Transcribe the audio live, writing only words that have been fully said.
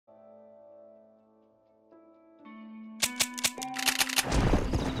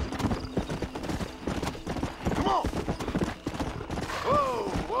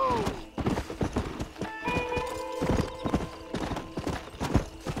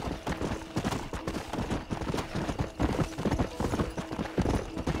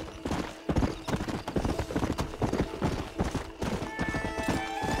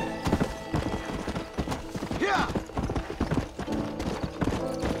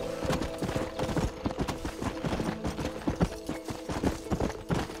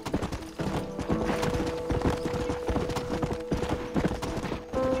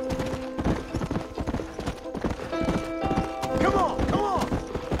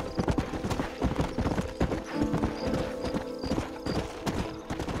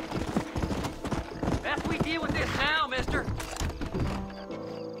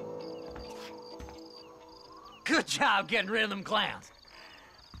about getting rid of them clowns.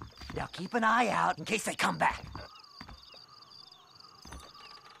 Now keep an eye out in case they come back.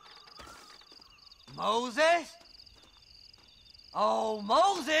 Moses? Oh,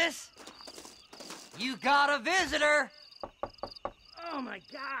 Moses! You got a visitor! Oh my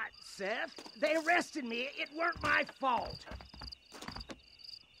God, Seth. They arrested me. It weren't my fault.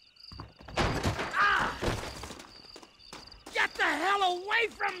 Ah! Get the hell away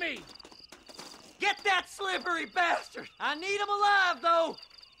from me! Get that slippery bastard! I need him alive, though!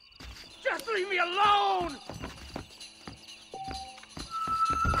 Just leave me alone!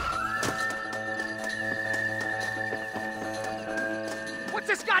 What's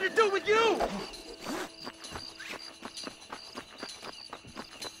this got to do with you?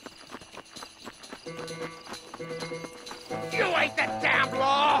 You ain't the damn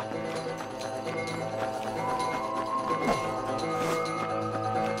law!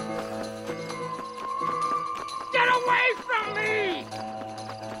 Get away from me!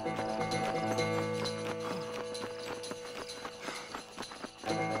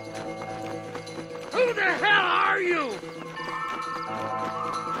 Who the hell are you?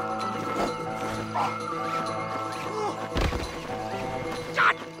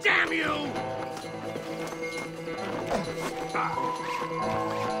 God damn you!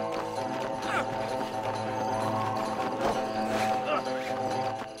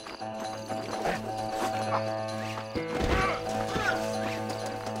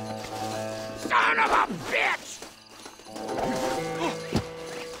 Son of a bitch!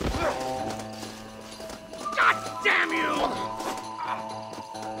 God damn you!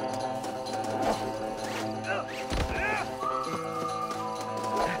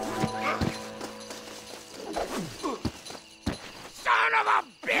 Son of a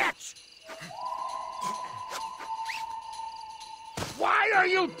bitch! Why are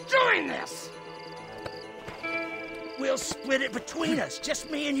you doing this? We'll split it between us, just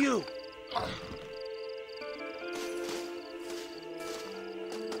me and you.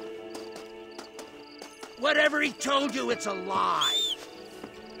 Whatever he told you, it's a lie.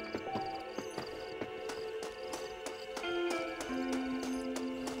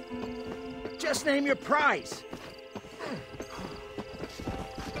 Just name your price.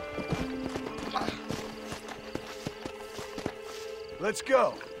 Let's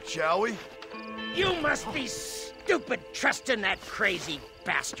go, shall we? You must be stupid trusting that crazy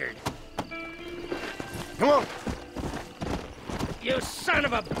bastard. Come on. You son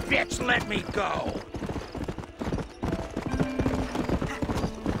of a bitch, let me go.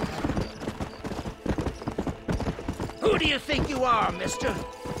 Who do you think you are, mister?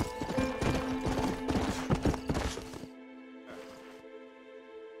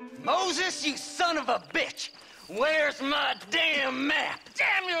 Moses, you son of a bitch! Where's my damn map?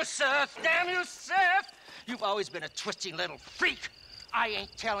 Damn you, Seth! Damn you, Seth! You've always been a twisting little freak. I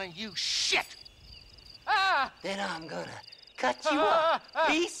ain't telling you shit. Ah! Then I'm gonna cut you up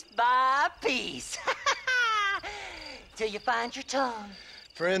piece by piece. Till you find your tongue.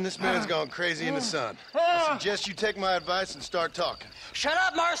 Friend, this man's gone crazy in the sun. I suggest you take my advice and start talking. Shut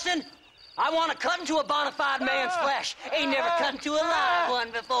up, Marston! I want to cut into a bona fide man's flesh. Ain't never cut into a live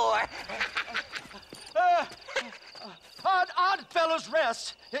one before. Oddfellows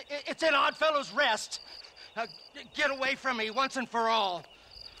Rest. It's in Oddfellows Rest. Get away from me once and for all.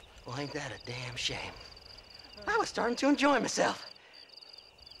 Well, ain't that a damn shame? I was starting to enjoy myself.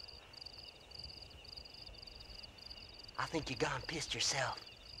 I think you gone pissed yourself,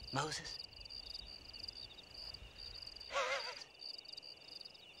 Moses.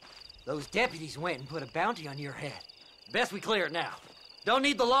 Those deputies went and put a bounty on your head. Best we clear it now. Don't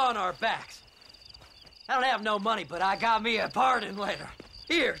need the law on our backs. I don't have no money, but I got me a pardon letter.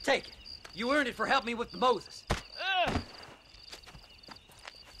 Here, take it. You earned it for helping me with the Moses.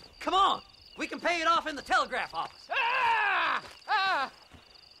 Come on. We can pay it off in the telegraph office.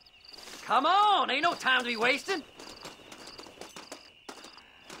 Come on. Ain't no time to be wasting.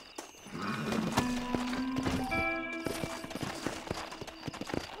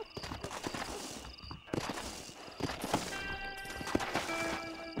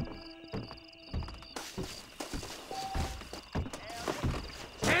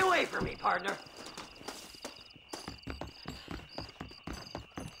 For me, partner.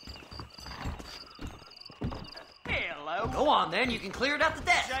 Hello. Go on, then. You can clear it up the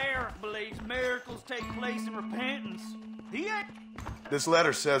desk. Sheriff believes miracles take place in repentance. He ain't... This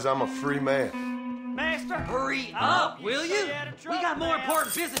letter says I'm a free man. Master. Hurry up, will you? Stay out of We trouble got more now.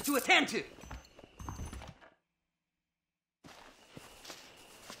 important business to attend to.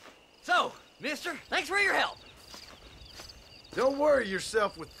 So, mister, thanks for your help. Don't worry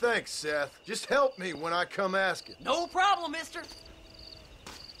yourself with thanks, Seth. Just help me when I come asking. No problem, mister.